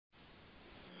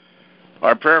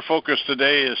Our prayer focus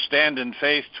today is stand in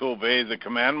faith to obey the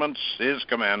commandments, His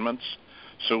commandments,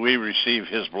 so we receive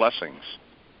His blessings.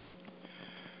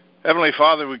 Heavenly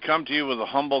Father, we come to you with a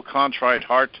humble, contrite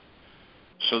heart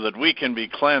so that we can be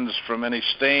cleansed from any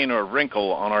stain or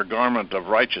wrinkle on our garment of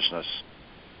righteousness,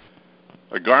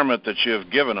 a garment that you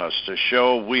have given us to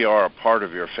show we are a part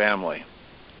of your family.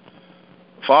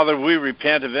 Father, we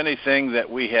repent of anything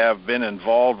that we have been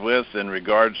involved with in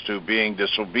regards to being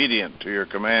disobedient to your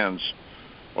commands,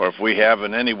 or if we have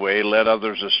in any way led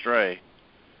others astray.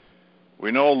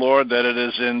 We know, Lord, that it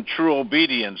is in true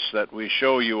obedience that we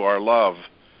show you our love,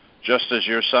 just as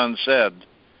your Son said,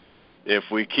 if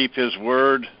we keep his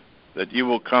word, that you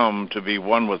will come to be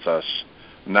one with us,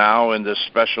 now in this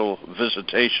special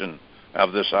visitation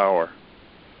of this hour.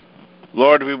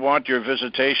 Lord, we want your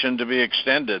visitation to be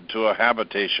extended to a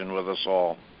habitation with us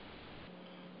all.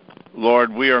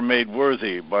 Lord, we are made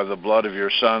worthy by the blood of your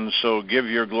Son, so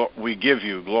we give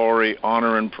you glory,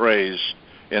 honor, and praise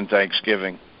in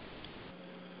thanksgiving.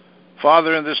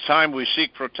 Father, in this time we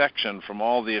seek protection from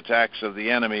all the attacks of the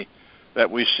enemy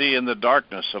that we see in the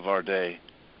darkness of our day.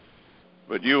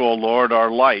 But you, O Lord, are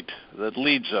light that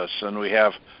leads us, and we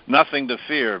have nothing to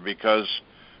fear because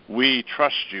we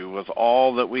trust you with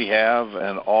all that we have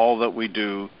and all that we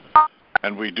do,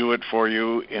 and we do it for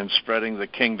you in spreading the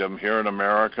kingdom here in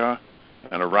America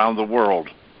and around the world,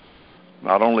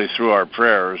 not only through our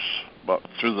prayers, but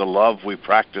through the love we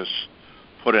practice,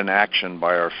 put in action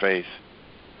by our faith.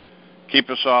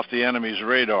 Keep us off the enemy's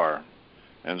radar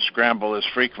and scramble his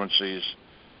frequencies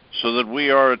so that we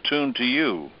are attuned to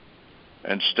you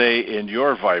and stay in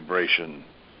your vibration,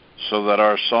 so that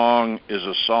our song is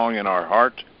a song in our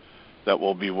heart that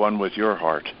will be one with your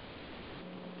heart.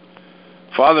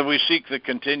 Father, we seek the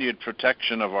continued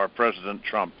protection of our President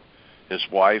Trump, his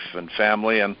wife and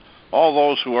family, and all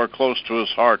those who are close to his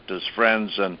heart as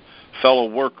friends and fellow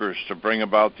workers to bring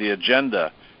about the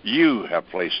agenda you have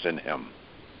placed in him.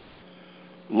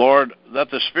 Lord,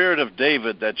 that the spirit of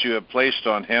David that you have placed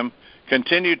on him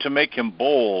continue to make him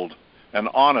bold and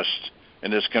honest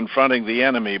in his confronting the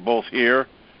enemy both here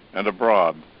and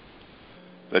abroad.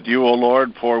 That you, O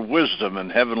Lord, pour wisdom and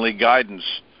heavenly guidance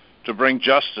to bring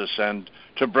justice and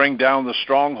to bring down the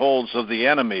strongholds of the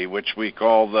enemy, which we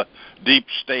call the deep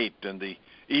state and the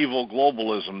evil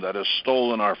globalism that has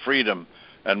stolen our freedom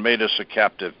and made us a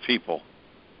captive people.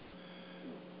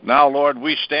 Now, Lord,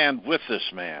 we stand with this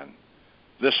man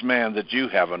that you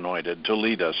have anointed to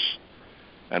lead us.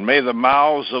 And may the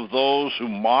mouths of those who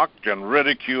mock and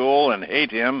ridicule and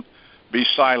hate him be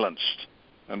silenced,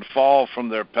 and fall from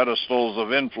their pedestals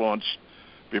of influence,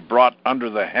 be brought under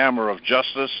the hammer of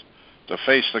justice to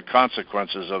face the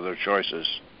consequences of their choices.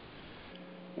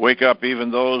 Wake up even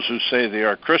those who say they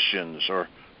are Christians or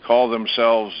call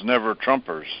themselves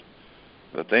never-Trumpers,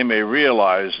 that they may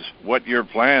realize what your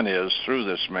plan is through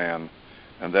this man,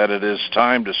 and that it is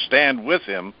time to stand with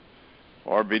him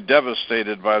or be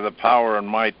devastated by the power and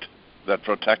might that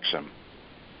protects him.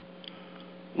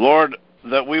 Lord,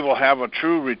 that we will have a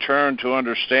true return to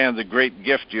understand the great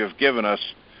gift you have given us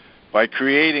by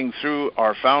creating through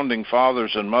our founding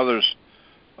fathers and mothers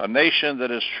a nation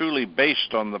that is truly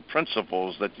based on the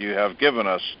principles that you have given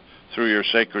us through your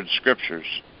sacred scriptures.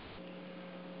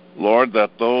 Lord,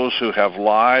 that those who have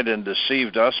lied and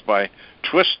deceived us by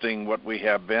twisting what we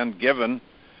have been given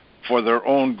for their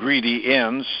own greedy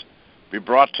ends be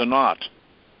brought to naught,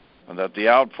 and that the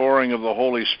outpouring of the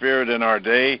Holy Spirit in our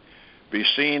day be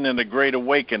seen in the great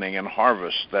awakening and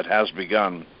harvest that has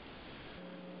begun.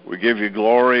 We give you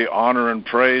glory, honor, and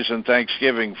praise and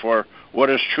thanksgiving for what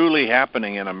is truly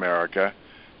happening in America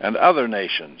and other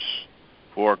nations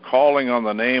who are calling on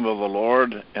the name of the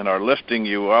Lord and are lifting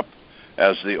you up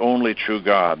as the only true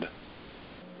God.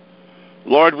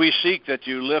 Lord, we seek that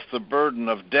you lift the burden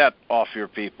of debt off your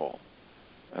people,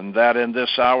 and that in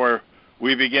this hour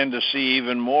we begin to see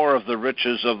even more of the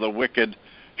riches of the wicked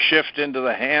shift into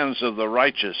the hands of the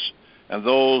righteous and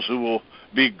those who will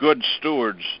be good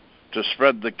stewards to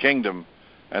spread the kingdom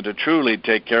and to truly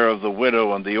take care of the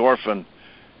widow and the orphan.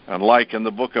 And like in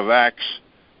the book of Acts,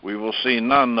 we will see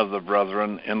none of the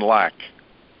brethren in lack.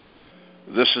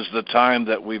 This is the time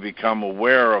that we become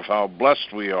aware of how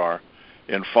blessed we are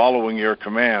in following your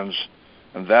commands,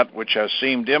 and that which has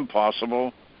seemed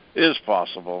impossible is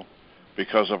possible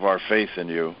because of our faith in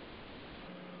you.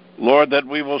 Lord, that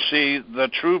we will see the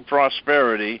true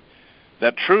prosperity,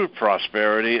 that true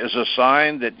prosperity is a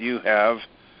sign that you have,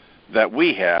 that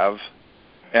we have,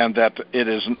 and that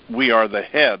we are the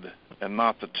head and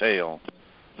not the tail,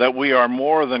 that we are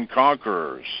more than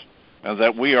conquerors, and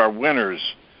that we are winners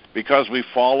because we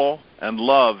follow and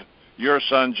love your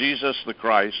Son, Jesus the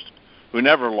Christ, who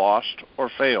never lost or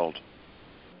failed.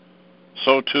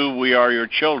 So too we are your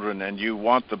children, and you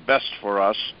want the best for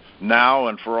us now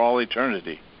and for all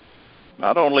eternity,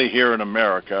 not only here in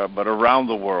America, but around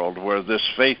the world where this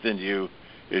faith in you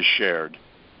is shared.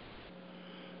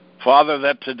 Father,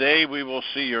 that today we will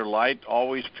see your light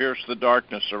always pierce the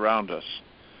darkness around us,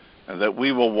 and that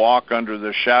we will walk under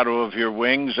the shadow of your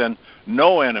wings, and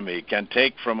no enemy can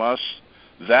take from us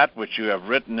that which you have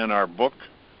written in our book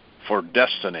for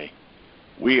destiny.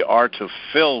 We are to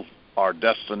fill our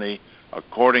destiny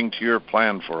according to your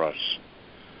plan for us.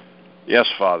 Yes,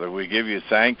 Father, we give you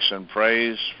thanks and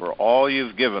praise for all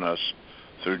you've given us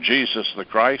through Jesus the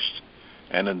Christ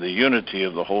and in the unity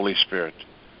of the Holy Spirit.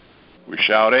 We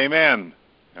shout amen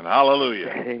and hallelujah.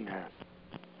 Amen.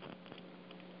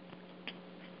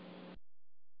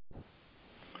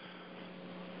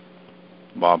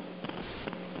 Bob.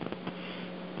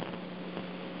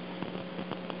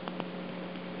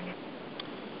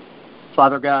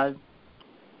 Father God,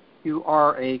 you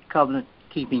are a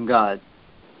covenant-keeping God.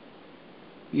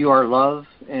 You are love,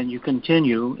 and you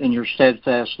continue in your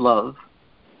steadfast love.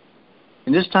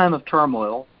 In this time of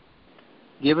turmoil,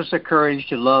 give us the courage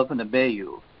to love and obey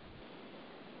you.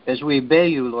 As we obey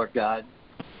you, Lord God,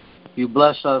 you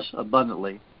bless us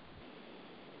abundantly.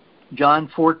 John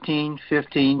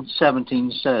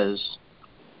 14:15-17 says,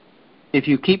 if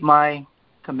you keep my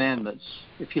commandments,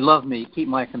 if you love me, keep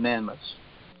my commandments.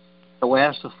 I will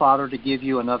ask the Father to give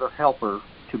you another helper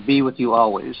to be with you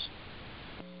always.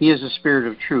 He is the Spirit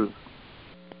of truth,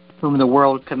 whom the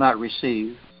world cannot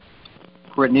receive,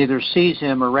 for it neither sees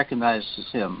him or recognizes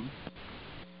him.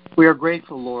 We are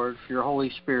grateful, Lord, for your Holy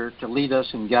Spirit to lead us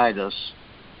and guide us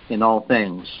in all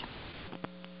things.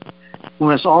 We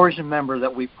must always remember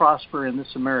that we prosper in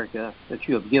this America that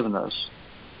you have given us.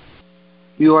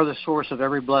 You are the source of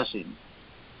every blessing.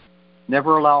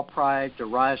 Never allow pride to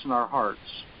rise in our hearts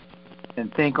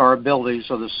and think our abilities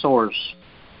are the source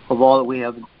of all that we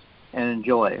have and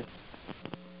enjoy.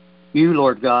 You,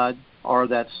 Lord God, are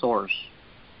that source.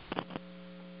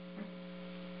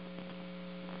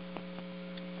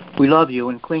 We love you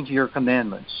and cling to your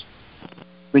commandments.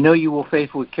 We know you will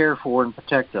faithfully care for and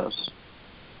protect us.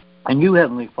 And you,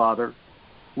 Heavenly Father,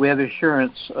 we have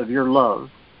assurance of your love.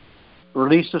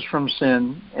 Release us from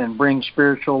sin and bring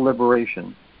spiritual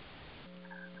liberation.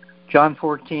 John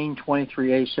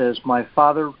 14:23a says, my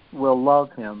Father will love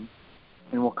him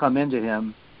and will come into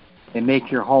him and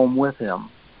make your home with him.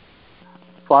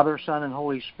 Father, Son, and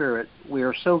Holy Spirit, we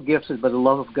are so gifted by the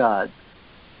love of God.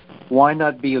 Why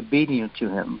not be obedient to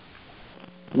him?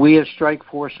 We as Strike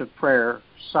Force of Prayer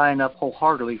sign up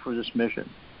wholeheartedly for this mission.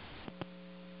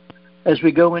 As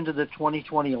we go into the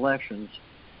 2020 elections,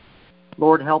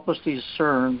 Lord, help us to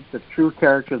discern the true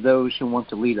character of those who want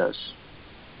to lead us.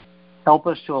 Help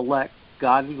us to elect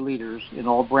godly leaders in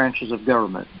all branches of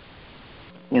government,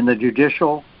 in the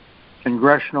judicial,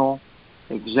 congressional,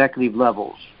 executive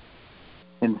levels,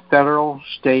 in federal,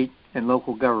 state, and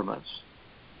local governments.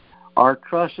 Our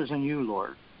trust is in you,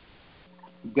 Lord.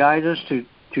 Guide us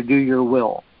to do your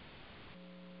will.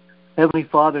 Heavenly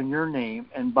Father, in your name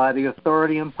and by the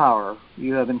authority and power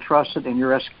you have entrusted in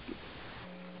your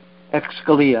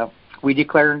excalia, we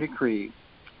declare and decree,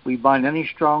 we bind any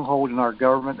stronghold in our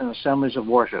government and assemblies of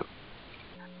worship,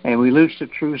 and we loose the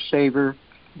true Savior,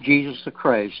 Jesus the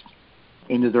Christ,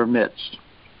 into their midst.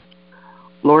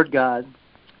 Lord God,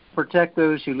 protect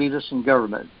those who lead us in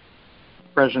government,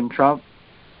 President Trump,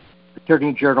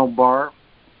 Attorney General Barr,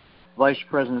 Vice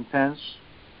President Pence,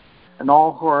 and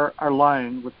all who are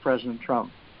aligned with President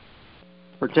Trump.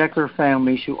 Protect their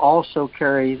families who also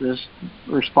carry this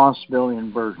responsibility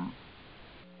and burden.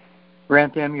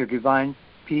 Grant them your divine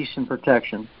peace and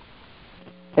protection.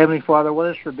 Heavenly Father, what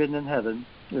is forbidden in heaven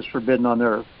is forbidden on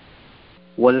earth.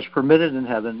 What is permitted in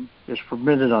heaven is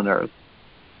permitted on earth.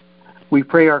 We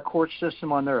pray our court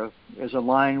system on earth is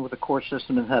aligned with the court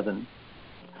system in heaven,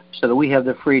 so that we have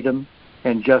the freedom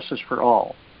and justice for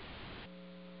all.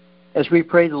 As we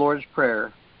pray the Lord's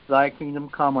Prayer, thy kingdom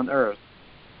come on earth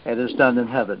as it is done in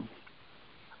heaven.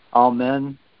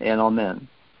 Amen and amen.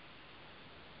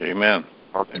 Amen.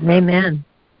 Amen.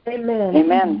 Amen.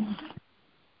 Amen.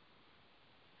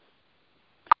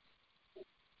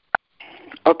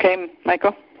 Okay,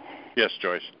 Michael? Yes,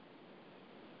 Joyce.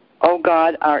 O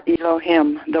God, our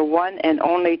Elohim, the one and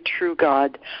only true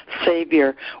God,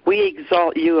 Savior, we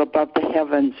exalt you above the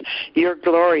heavens. Your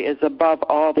glory is above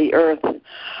all the earth.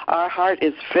 Our heart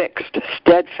is fixed,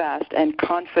 steadfast, and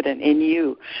confident in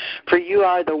you, for you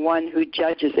are the one who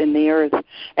judges in the earth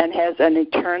and has an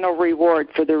eternal reward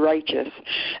for the righteous,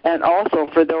 and also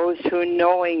for those who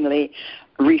knowingly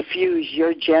refuse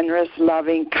your generous,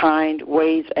 loving, kind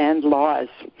ways and laws.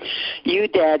 You,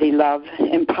 Daddy love,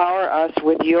 empower us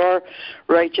with your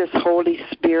righteous Holy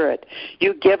Spirit.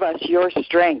 You give us your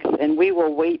strength, and we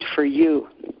will wait for you.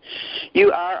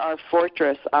 You are our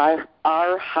fortress, our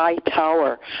high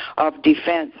tower of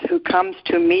defense, who comes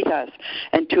to meet us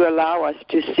and to allow us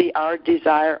to see our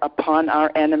desire upon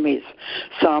our enemies.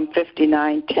 Psalm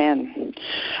 59:10.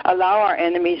 Allow our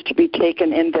enemies to be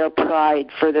taken in their pride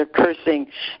for their cursing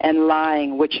and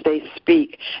lying which they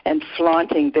speak, and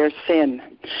flaunting their sin.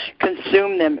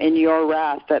 Consume them in your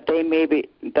wrath, that they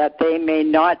may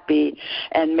not be,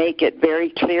 and make it very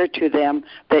clear to them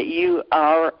that you,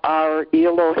 our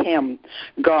Elohim,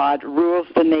 God, rules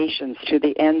the nations to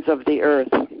the ends of the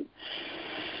earth.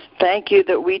 Thank you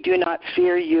that we do not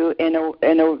fear you in a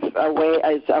way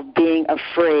as of being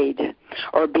afraid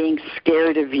or being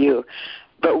scared of you.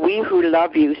 But we who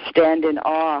love you stand in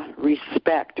awe,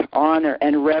 respect, honor,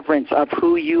 and reverence of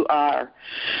who you are.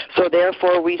 So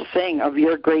therefore we sing of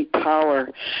your great power.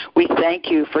 We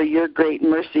thank you for your great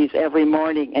mercies every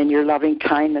morning and your loving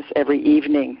kindness every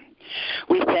evening.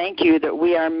 We thank you that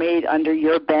we are made under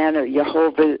your banner,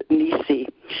 Jehovah Nissi,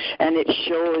 and it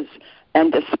shows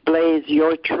and displays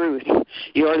your truth,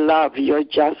 your love, your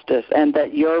justice, and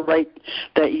that your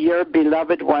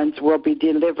beloved ones will be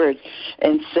delivered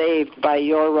and saved by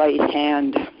your right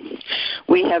hand.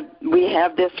 We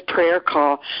have this prayer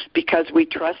call because we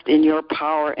trust in your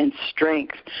power and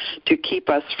strength to keep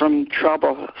us from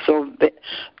trouble.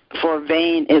 For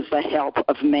vain is the help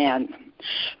of man.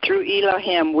 Through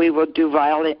Elohim we will do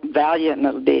valiantly,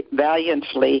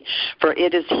 for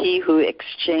it is he who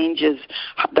exchanges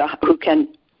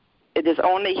It is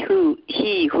only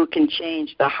he who can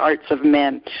change the hearts of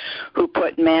men, who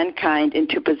put mankind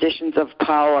into positions of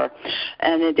power,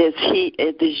 and it is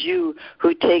you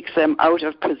who takes them out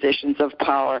of positions of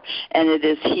power, and it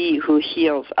is he who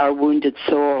heals our wounded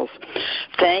souls.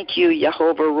 Thank you,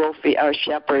 Jehovah Rophi, our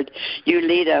shepherd. You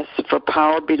lead us, for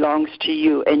power belongs to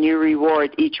you, and you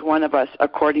reward each one of us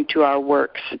according to our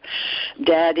works.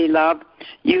 Daddy love,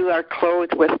 you are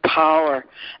clothed with power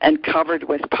and covered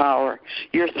with power.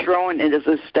 Your throne is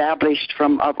established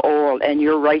from of old, and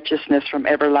your righteousness from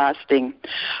everlasting.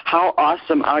 How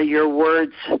awesome are your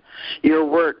words, your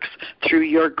works, through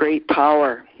your great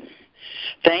power.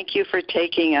 Thank you for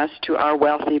taking us to our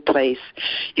wealthy place.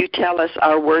 You tell us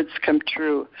our words come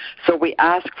true. So we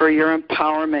ask for your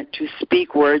empowerment to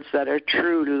speak words that are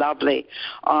true, lovely,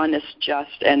 honest,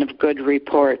 just, and of good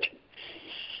report.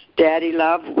 Daddy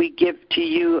love, we give to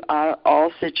you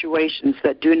all situations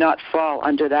that do not fall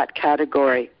under that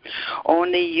category.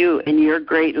 Only you, in your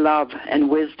great love and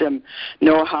wisdom,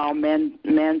 know how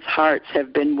men's hearts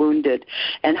have been wounded,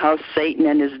 and how Satan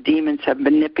and his demons have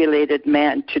manipulated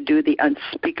man to do the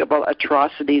unspeakable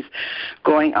atrocities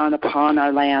going on upon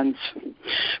our lands.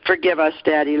 Forgive us,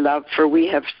 Daddy love, for we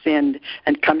have sinned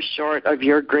and come short of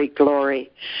your great glory.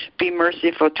 Be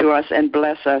merciful to us and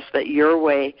bless us, that your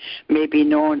way may be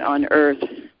known on earth.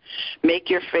 Make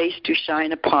your face to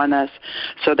shine upon us,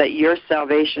 so that your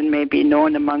salvation may be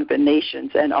known among the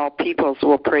nations, and all peoples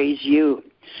will praise you.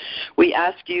 We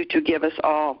ask you to give us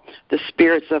all the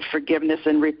spirits of forgiveness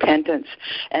and repentance,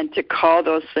 and to call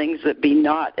those things that be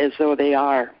not as though they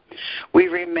are. We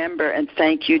remember and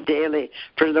thank you daily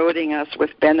for loading us with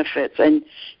benefits, and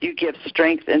you give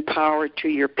strength and power to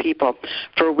your people,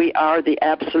 for we are the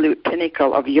absolute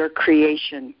pinnacle of your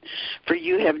creation. For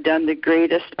you have done the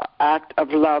greatest act of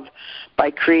love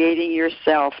by creating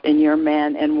yourself in your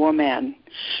man and woman.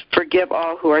 Forgive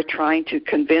all who are trying to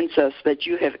convince us that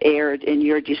you have erred in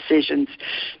your decisions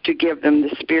to give them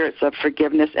the spirits of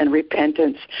forgiveness and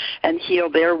repentance, and heal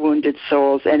their wounded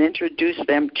souls, and introduce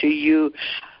them to you,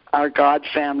 our God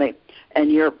family, and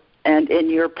in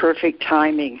your perfect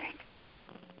timing.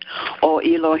 O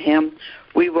Elohim,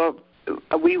 we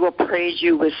will praise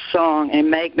you with song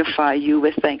and magnify you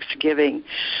with thanksgiving.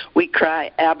 We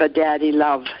cry, Abba, Daddy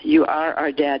love. You are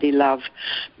our Daddy love.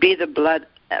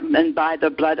 And by the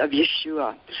blood of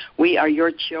Yeshua, we are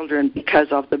your children because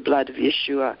of the blood of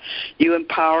Yeshua. You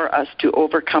empower us to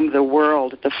overcome the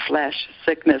world, the flesh,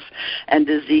 sickness, and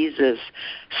diseases,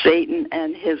 Satan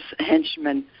and his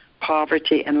henchmen,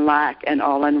 poverty and lack, and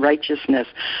all unrighteousness,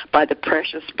 by the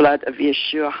precious blood of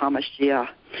Yeshua HaMashiach.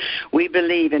 We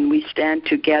believe and we stand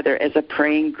together as a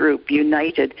praying group,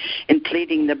 united in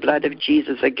pleading the blood of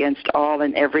Jesus against all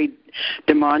and every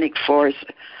demonic force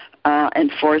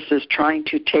and forces trying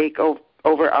to take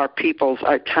over our peoples,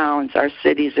 our towns, our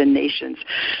cities, and nations.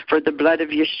 For the blood of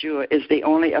Yeshua is the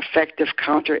only effective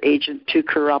counteragent to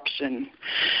corruption.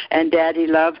 And Daddy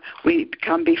love, we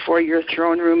come before your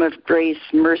throne room of grace,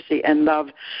 mercy, and love,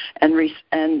 and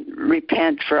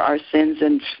repent for our sins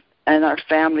and our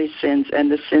family sins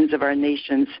and the sins of our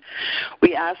nations.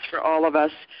 We ask for all of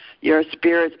us your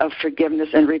spirit of forgiveness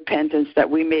and repentance, that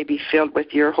we may be filled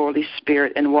with your Holy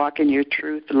Spirit and walk in your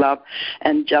truth, love,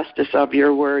 and justice of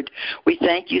your word. We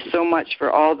thank you so much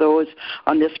for all those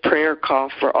on this prayer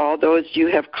call, for all those you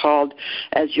have called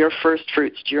as your first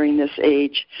fruits during this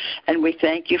age. And we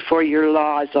thank you for your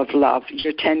laws of love,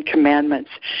 your 10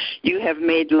 commandments. You have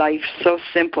made life so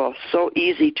simple, so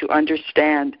easy to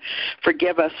understand.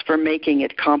 Forgive us for making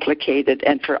it complicated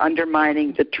and for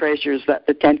undermining the treasures that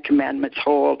the 10 commandments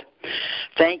hold.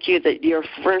 Thank you that your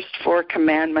first 4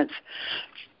 commandments,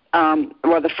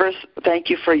 thank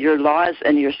you for your laws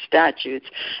and your statutes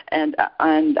and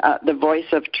the voice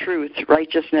of truth,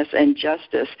 righteousness, and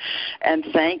justice. And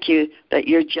thank you that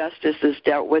your justice is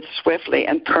dealt with swiftly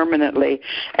and permanently,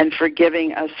 and for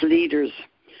giving us leaders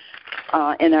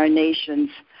in our nations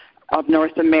of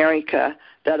North America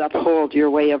that uphold your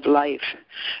way of life.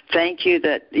 Thank you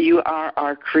that you are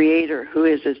our Creator, who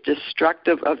is as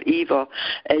destructive of evil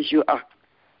as you are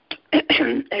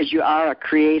as you are a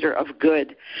creator of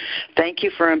good. Thank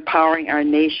you for empowering our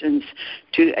nations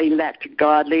to elect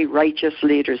godly, righteous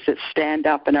leaders that stand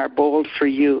up and are bold for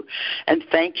you. And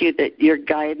thank you that your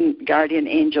guardian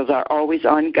angels are always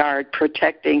on guard,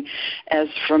 protecting us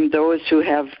from those who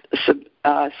have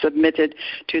submitted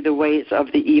to the ways of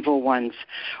the evil ones.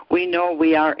 We know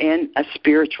we are in a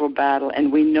spiritual battle,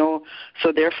 and we know,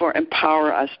 so therefore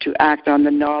empower us to act on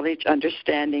the knowledge,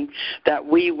 understanding that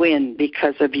we win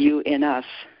because of you in us.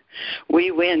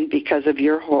 We win because of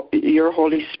your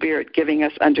Holy Spirit giving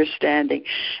us understanding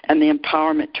and the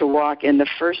empowerment to walk in the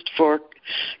first 4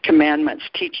 commandments,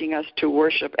 teaching us to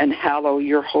worship and hallow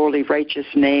your holy, righteous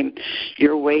name,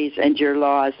 your ways and your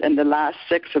laws. And the last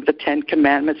 6 of the 10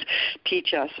 commandments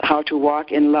teach us how to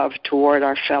walk in love toward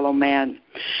our fellow man.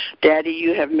 Daddy,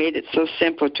 you have made it so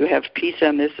simple to have peace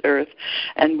on this earth,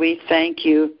 and we thank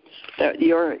you that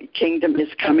your kingdom is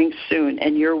coming soon,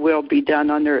 and your will be done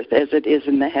on earth as it is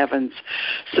in the heavens.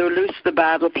 So loose the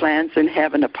battle plans in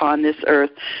heaven upon this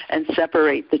earth and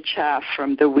separate the chaff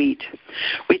from the wheat.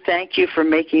 We thank you for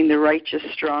making the righteous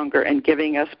stronger and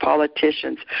giving us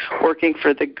politicians working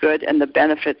for the good and the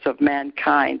benefits of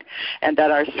mankind, and that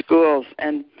our schools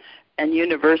and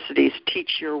universities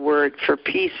teach your word for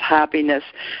peace, happiness,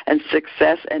 and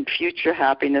success and future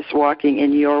happiness, walking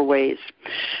in your ways.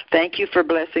 Thank you for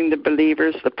blessing the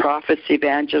believers, the prophets,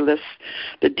 evangelists,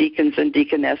 the deacons and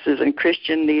deaconesses, and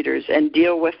Christian leaders, and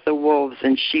deal with the wolves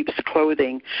in sheep's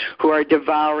clothing who are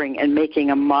devouring and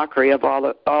making a mockery of all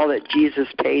that Jesus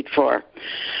paid for.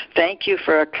 Thank you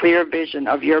for a clear vision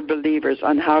of your believers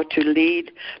on how to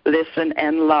lead, listen,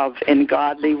 and love in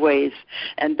godly ways,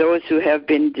 and those who have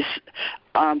been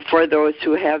for those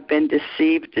who have been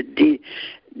deceived,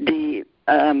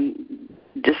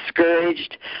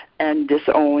 discouraged, and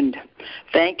disowned.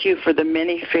 Thank you for the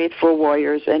many faithful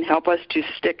warriors, and help us to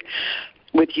stick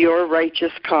with your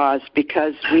righteous cause,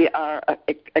 because we are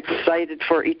excited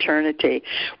for eternity,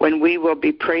 when we will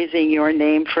be praising your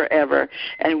name forever,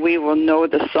 and we will know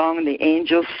the song the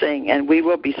angels sing, and we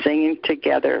will be singing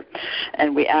together.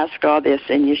 And we ask all this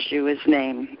in Yeshua's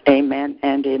name. Amen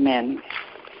and amen.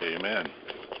 Amen.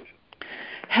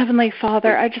 Heavenly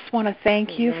Father, I just want to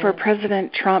thank you for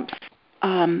President Trump's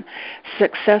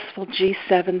successful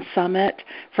G7 summit,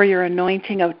 for your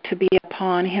anointing to be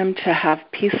upon him to have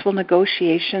peaceful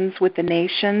negotiations with the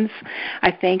nations.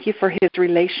 I thank you for his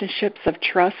relationships of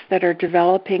trust that are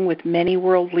developing with many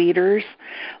world leaders.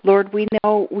 Lord, we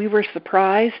know we were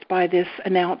surprised by this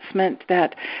announcement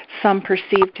that some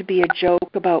perceived to be a joke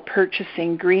about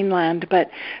purchasing Greenland, but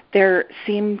there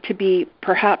seem to be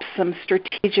perhaps some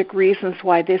strategic reasons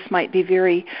why this might be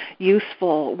very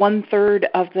useful. 1/3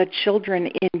 of the children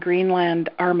in Greenland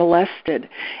are molested,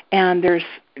 and there's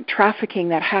trafficking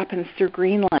that happens through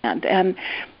Greenland, and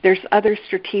there's other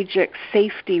strategic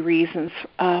safety reasons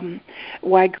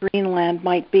why Greenland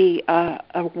might be a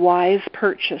wise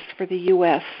purchase for the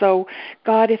U.S. So,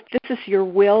 God, if this is your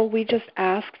will, we just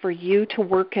ask for you to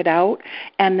work it out,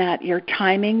 and that your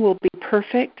timing will be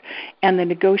perfect, and the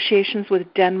negotiations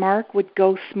with Denmark would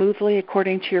go smoothly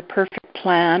according to your perfect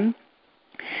plan.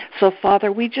 So,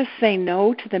 Father, we just say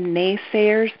no to the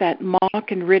naysayers that mock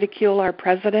and ridicule our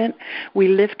president. We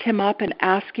lift him up and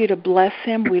ask you to bless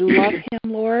him. We love him,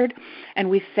 Lord, and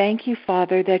we thank you,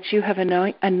 Father, that you have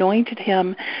anointed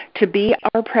him to be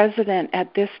our president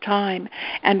at this time.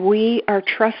 And we are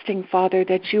trusting, Father,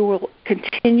 that you will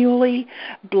continually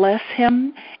bless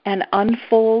him and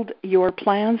unfold your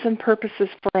plans and purposes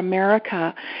for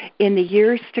America in the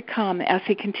years to come as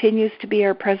he continues to be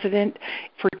our president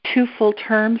for 2 full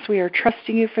terms. We are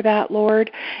trusting you for that,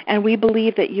 Lord, and we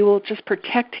believe that you will just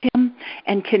protect him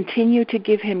and continue to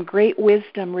give him great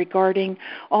wisdom regarding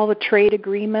all the trade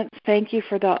agreements. Thank you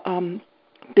for the $1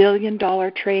 billion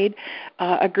trade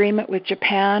agreement with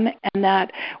Japan, and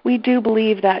that we do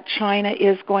believe that China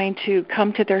is going to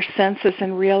come to their senses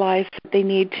and realize that they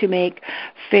need to make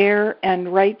fair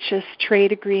and righteous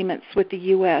trade agreements with the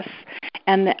U.S.,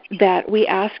 and that we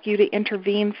ask you to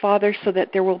intervene, Father, so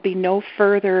that there will be no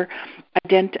further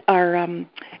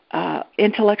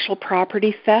intellectual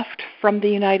property theft from the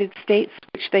United States,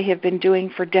 which they have been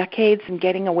doing for decades and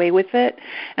getting away with it.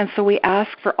 And so we ask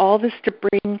for all this to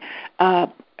bring a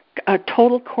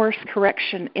total course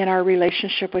correction in our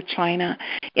relationship with China,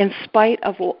 in spite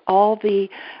of all the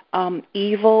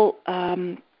evil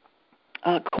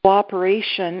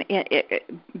cooperation,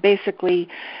 basically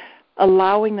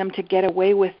allowing them to get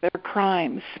away with their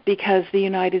crimes, because the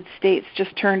United States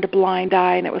just turned a blind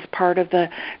eye, and it was part of the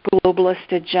globalist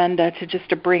agenda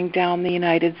to bring down the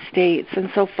United States.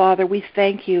 And so, Father, we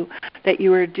thank you that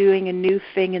you are doing a new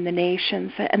thing in the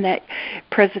nations, and that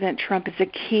President Trump is a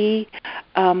key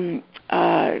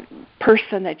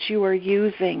person that you are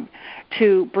using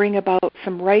to bring about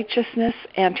some righteousness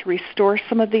and to restore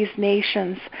some of these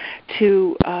nations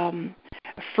to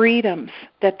freedoms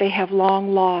that they have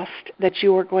long lost, that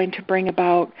you are going to bring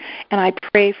about. And I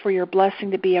pray for your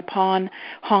blessing to be upon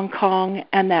Hong Kong,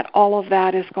 and that all of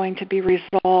that is going to be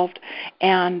resolved,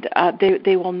 and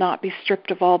they will not be stripped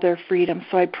of all their freedom.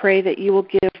 So I pray that you will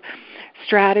give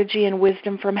strategy and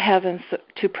wisdom from heaven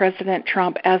to President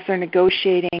Trump as they're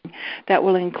negotiating, that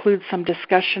will include some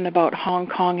discussion about Hong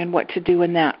Kong and what to do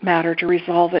in that matter to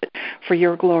resolve it for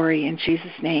your glory. In Jesus'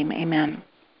 name, amen.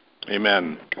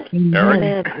 Amen. Amen.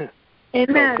 Eric?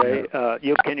 Amen.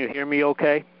 Okay. Can you hear me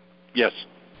okay? Yes.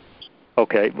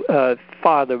 Okay.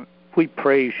 Father, we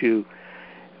praise you.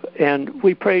 And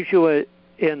we praise you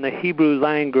in the Hebrew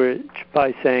language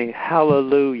by saying,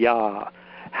 Hallelujah,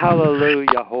 Hallelujah,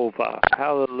 Jehovah,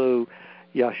 Hallelujah,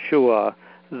 Yeshua,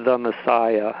 the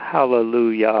Messiah,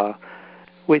 Hallelujah.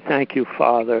 We thank you,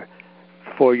 Father,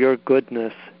 for your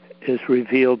goodness is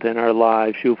revealed in our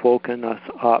lives. You've woken us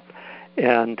up.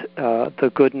 And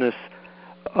the goodness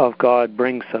of God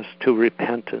brings us to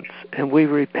repentance. And we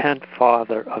repent,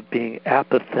 Father, of being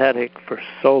apathetic for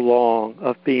so long,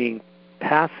 of being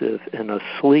passive and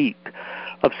asleep,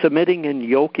 of submitting and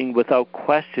yoking without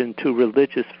question to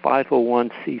religious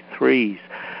 501c3s,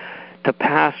 to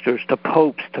pastors, to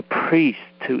popes, to priests,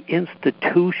 to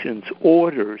institutions,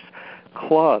 orders,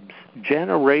 clubs,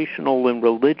 generational and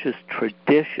religious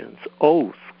traditions,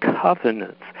 oaths,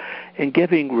 covenants, and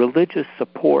giving religious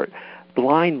support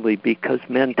blindly because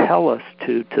men tell us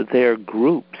to their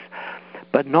groups,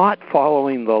 but not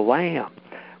following the Lamb.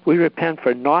 We repent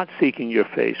for not seeking your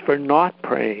face, for not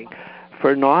praying,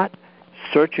 for not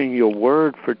searching your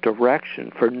word for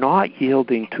direction, for not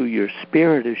yielding to your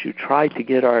spirit as you try to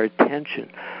get our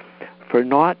attention, for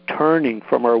not turning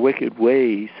from our wicked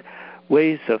ways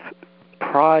of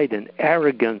pride and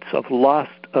arrogance, of lust,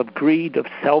 of greed, of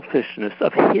selfishness,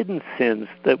 of hidden sins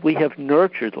that we have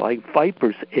nurtured like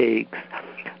viper's eggs,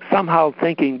 somehow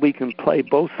thinking we can play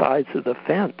both sides of the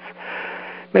fence.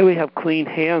 May we have clean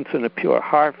hands and a pure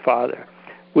heart, Father.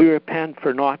 We repent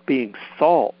for not being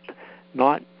salt,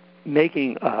 not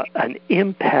making an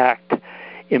impact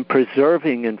in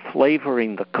preserving and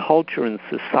flavoring the culture and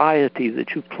society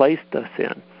that you placed us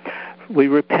in. We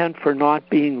repent for not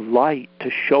being light to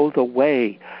show the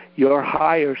way, your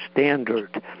higher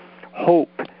standard,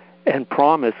 hope and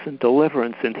promise and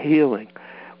deliverance and healing.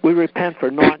 We repent for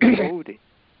not voting,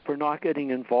 for not getting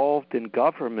involved in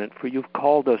government, for you've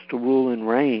called us to rule and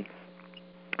reign.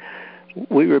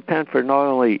 We repent for not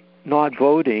only not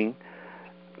voting,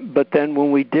 but then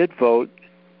when we did vote,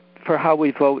 for how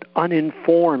we vote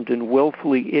uninformed and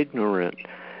willfully ignorant,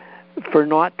 for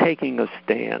not taking a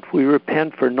stand. We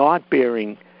repent for not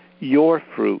bearing your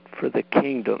fruit for the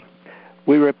kingdom.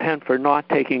 We repent for not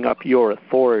taking up your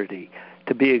authority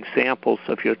to be examples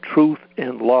of your truth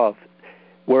and love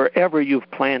wherever you've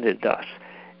planted us,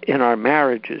 in our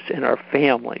marriages, in our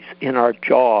families, in our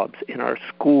jobs, in our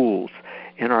schools,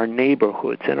 in our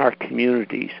neighborhoods, in our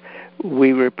communities.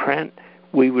 We repent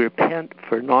We repent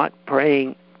for not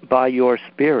praying by your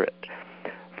Spirit,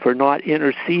 for not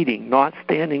interceding, not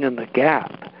standing in the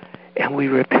gap. And we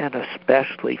repent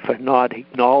especially for not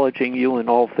acknowledging you in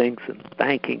all things and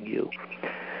thanking you.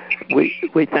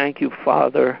 We thank you,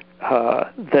 Father,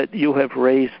 that you have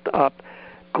raised up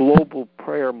global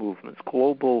prayer movements,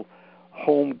 global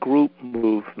home group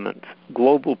movements,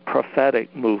 global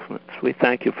prophetic movements. We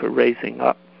thank you for raising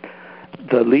up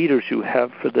the leaders you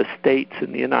have for the states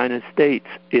in the United States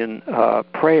in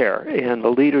prayer, and the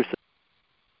leaders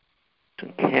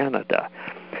in Canada,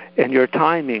 and your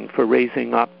timing for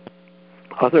raising up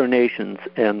other nations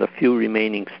and the few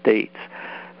remaining states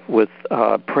with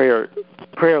prayer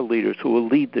leaders who will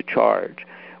lead the charge.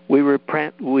 We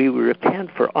repent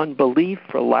for unbelief,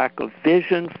 for lack of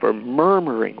vision, for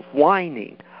murmuring,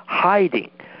 whining,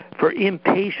 hiding, for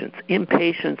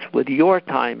impatience with your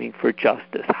timing for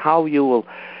justice, how you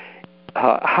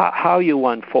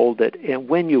unfold it and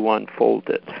when you unfold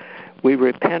it. We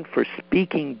repent for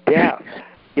speaking death,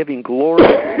 giving glory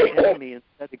to the enemy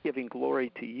instead of giving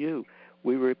glory to you.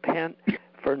 We repent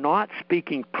for not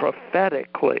speaking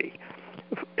prophetically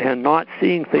and not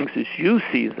seeing things as you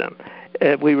see them.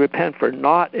 We repent for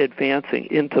not advancing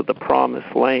into the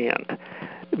promised land.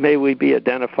 May we be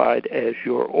identified as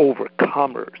your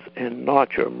overcomers and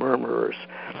not your murmurers.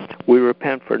 We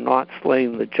repent for not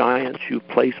slaying the giants you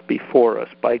placed before us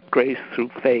by grace through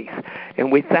faith.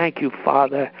 And we thank you,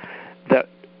 Father, that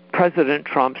President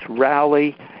Trump's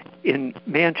rally in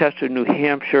Manchester, New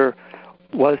Hampshire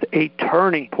was a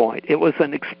turning point. It was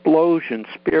an explosion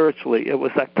spiritually. It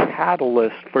was a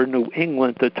catalyst for New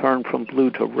England to turn from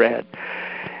blue to red.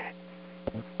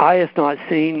 Eye has not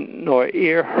seen nor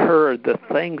ear heard the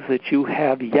things that you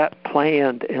have yet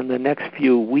planned in the next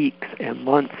few weeks and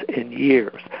months and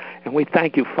years. And we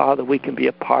thank you, Father, we can be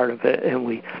a part of it, and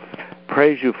we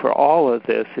praise you for all of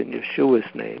this in Yeshua's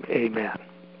name. Amen.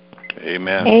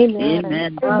 Amen. Amen.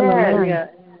 Amen. Hallelujah.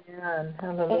 Amen.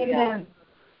 Hallelujah. Amen.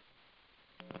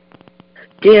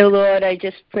 Dear Lord, I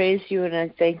just praise you and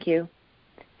I thank you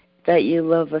that you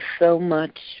love us so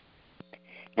much.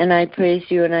 And I praise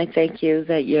you and I thank you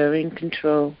that you're in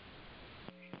control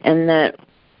and that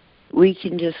we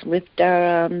can just lift our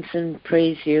arms and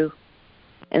praise you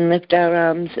and lift our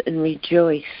arms and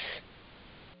rejoice.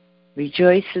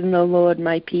 Rejoice in the Lord,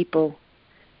 my people,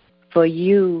 for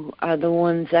you are the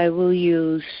ones I will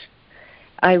use.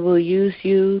 I will use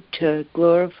you to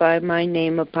glorify my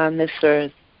name upon this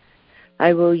earth.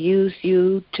 I will use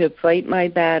you to fight my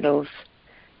battles.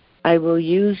 I will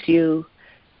use you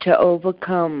to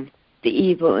overcome the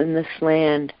evil in this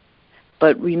land.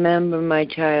 But remember, my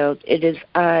child, it is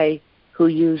I who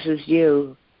uses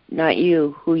you, not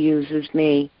you who uses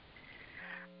me.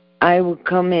 I will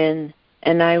come in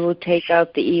and I will take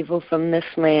out the evil from this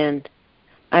land.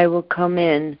 I will come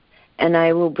in and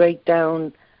I will break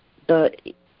down the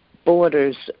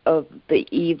borders of the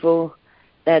evil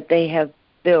that they have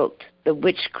built, the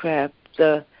witchcraft,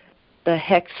 the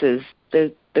hexes,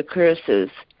 the curses,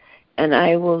 and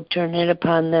I will turn it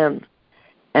upon them,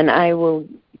 and I will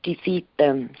defeat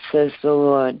them, says the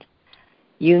Lord.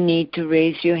 You need to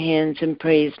raise your hands and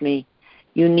praise me.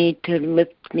 You need to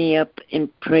lift me up in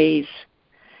praise.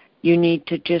 You need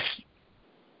to just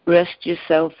rest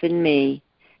yourself in me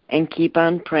and keep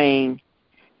on praying,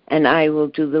 and I will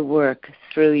do the work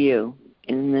through you.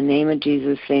 In the name of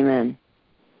Jesus, amen.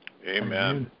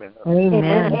 Amen.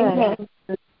 Amen. Amen.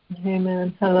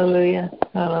 Amen. Hallelujah.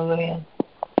 Hallelujah.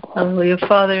 Hallelujah.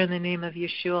 Father, in the name of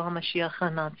Yeshua HaMashiach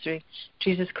HaNazri,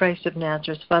 Jesus Christ of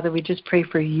Nazareth, Father, we just pray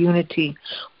for unity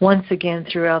once again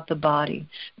throughout the body,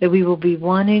 that we will be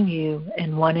one in you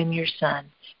and one in your Son.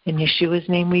 In Yeshua's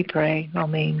name we pray.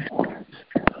 Amen.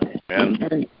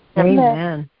 Amen.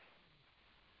 Amen.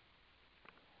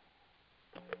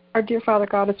 Our dear Father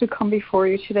God, as we come before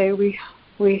you today, we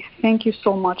thank you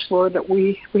so much, Lord, that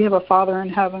we have a Father in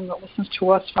heaven that listens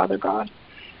to us, Father God,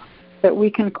 that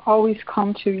we can always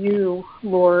come to you,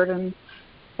 Lord, and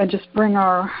just bring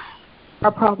our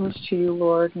problems to you,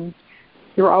 Lord, and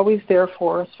you're always there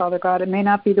for us, Father God. It may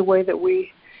not be the way that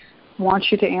we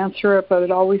want you to answer it, but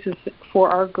it always is for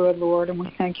our good, Lord, and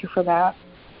we thank you for that.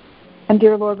 And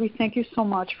dear Lord, we thank you so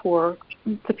much for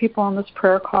the people on this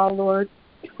prayer call, Lord.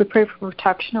 We pray for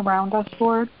protection around us,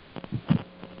 Lord.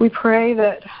 We pray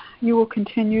that you will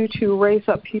continue to raise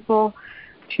up people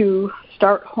to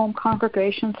start home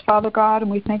congregations, Father God,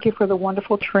 and we thank you for the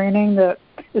wonderful training that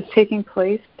is taking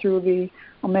place through the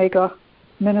Omega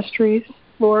Ministries,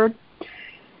 Lord.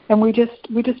 And we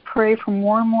just pray for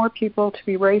more and more people to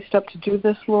be raised up to do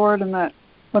this, Lord, and that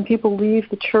when people leave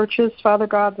the churches, Father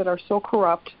God, that are so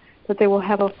corrupt, that they will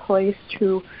have a place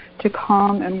to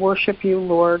come and worship you,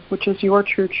 Lord, which is your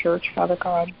true church, Father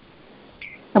God.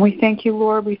 And we thank you,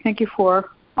 Lord. We thank you for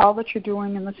all that you're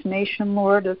doing in this nation,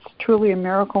 Lord. It's truly a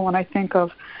miracle when I think of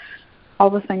all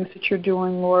the things that you're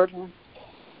doing, Lord,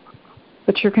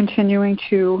 that you're continuing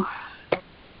to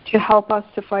help us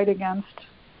to fight against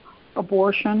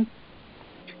abortion,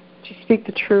 to speak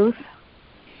the truth,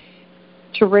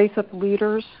 to raise up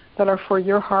leaders that are for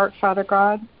your heart, Father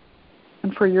God,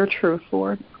 and for your truth,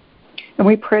 Lord. And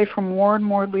we pray for more and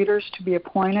more leaders to be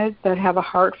appointed that have a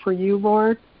heart for you,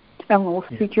 Lord, and will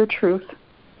speak your truth.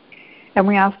 And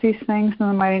we ask these things in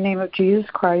the mighty name of Jesus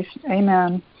Christ.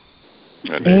 Amen.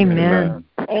 Amen.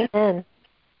 Amen.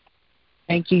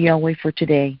 Thank you, Yahweh, for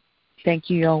today. Thank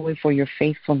you, Yahweh, for your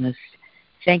faithfulness.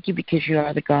 Thank you because you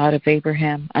are the God of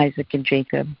Abraham, Isaac, and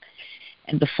Jacob,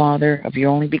 and the Father of your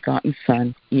only begotten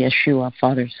Son, Yeshua,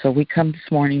 Father. So we come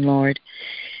this morning, Lord.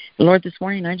 Lord, this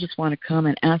morning I just want to come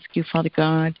and ask you, Father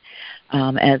God,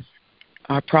 as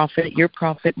our prophet, your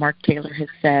prophet, Mark Taylor, has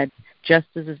said,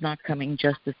 justice is not coming,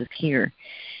 justice is here.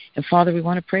 And, Father, we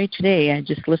want to pray today and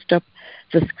just lift up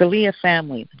the Scalia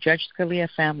family, the Judge Scalia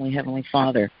family, Heavenly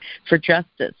Father, for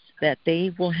justice, that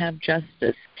they will have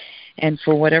justice. And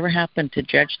for whatever happened to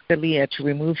Judge Scalia, to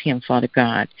remove him, Father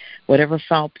God, whatever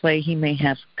foul play he may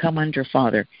have come under,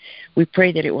 Father, we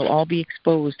pray that it will all be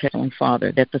exposed, Heavenly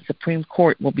Father, that the Supreme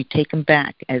Court will be taken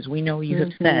back. As we know you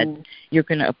have said, you're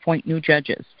going to appoint new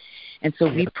judges. And so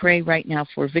we pray right now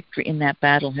for victory in that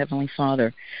battle, Heavenly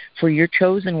Father, for your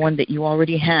chosen one that you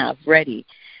already have ready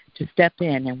to step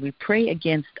in. And we pray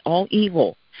against all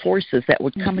evil forces that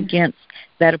would come against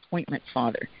that appointment,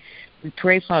 Father. We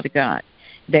pray, Father God,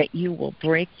 that you will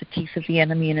break the teeth of the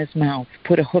enemy in his mouth,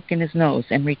 put a hook in his nose,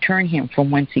 and return him from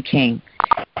whence he came.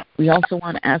 We also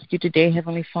want to ask you today,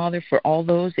 Heavenly Father, for all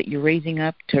those that you're raising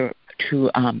up to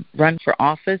run for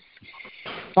office.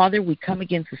 Father, we come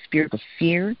against the spirit of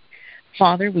fear.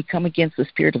 Father, we come against the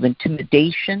spirit of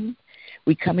intimidation.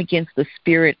 We come against the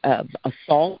spirit of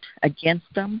assault against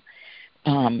them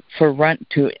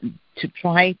to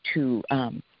try to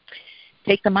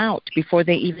take them out before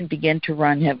they even begin to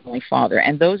run, Heavenly Father.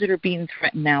 And those that are being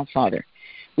threatened now, Father,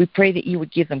 we pray that you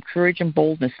would give them courage and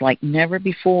boldness like never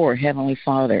before, Heavenly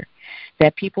Father,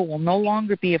 that people will no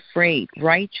longer be afraid,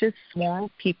 righteous, moral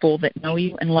people that know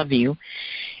you and love you,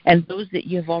 and those that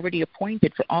you have already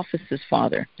appointed for offices,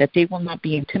 Father, that they will not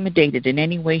be intimidated in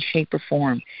any way, shape, or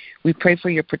form. We pray for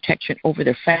your protection over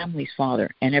their families,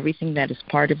 Father, and everything that is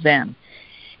part of them.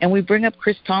 And we bring up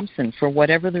Chris Thompson for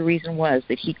whatever the reason was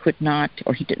that he could not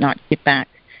or he did not get back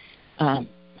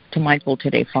to Michael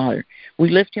today, Father. We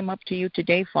lift him up to you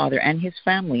today, Father, and his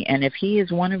family. And if he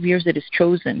is one of yours that is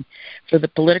chosen for the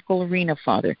political arena,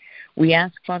 Father, we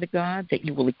ask, Father God, that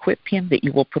you will equip him, that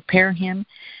you will prepare him,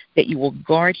 that you will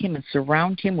guard him and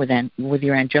surround him with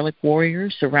your angelic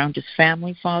warriors, surround his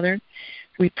family, Father.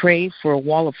 We pray for a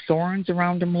wall of thorns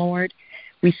around him, Lord.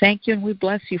 We thank you and we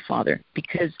bless you, Father,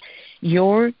 because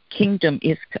your kingdom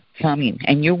is coming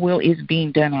and your will is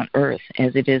being done on earth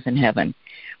as it is in heaven.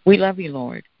 We love you,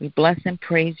 Lord. We bless and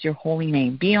praise your holy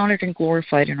name. Be honored and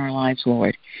glorified in our lives,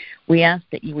 Lord. We ask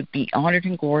that you would be honored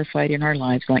and glorified in our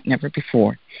lives like never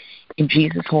before. In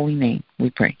Jesus' holy name,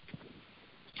 we pray.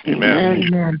 Amen.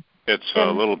 Amen. It's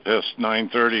a little past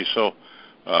 9:30, so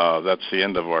that's the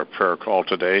end of our prayer call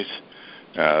today.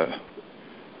 I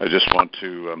just want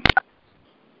to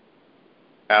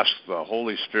ask the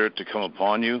Holy Spirit to come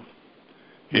upon you.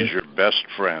 He's your best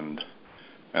friend.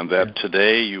 And that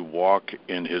today you walk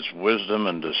in his wisdom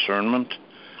and discernment,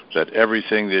 that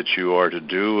everything that you are to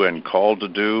do and called to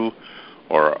do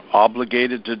or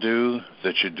obligated to do,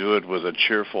 that you do it with a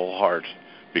cheerful heart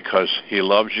because he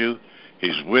loves you,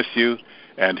 he's with you,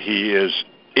 and he is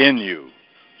in you.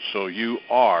 So you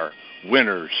are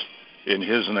winners in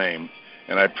his name.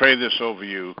 And I pray this over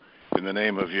you in the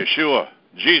name of Yeshua,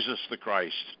 Jesus the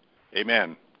Christ.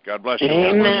 Amen. God bless you.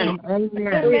 Amen.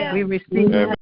 Amen. We receive it.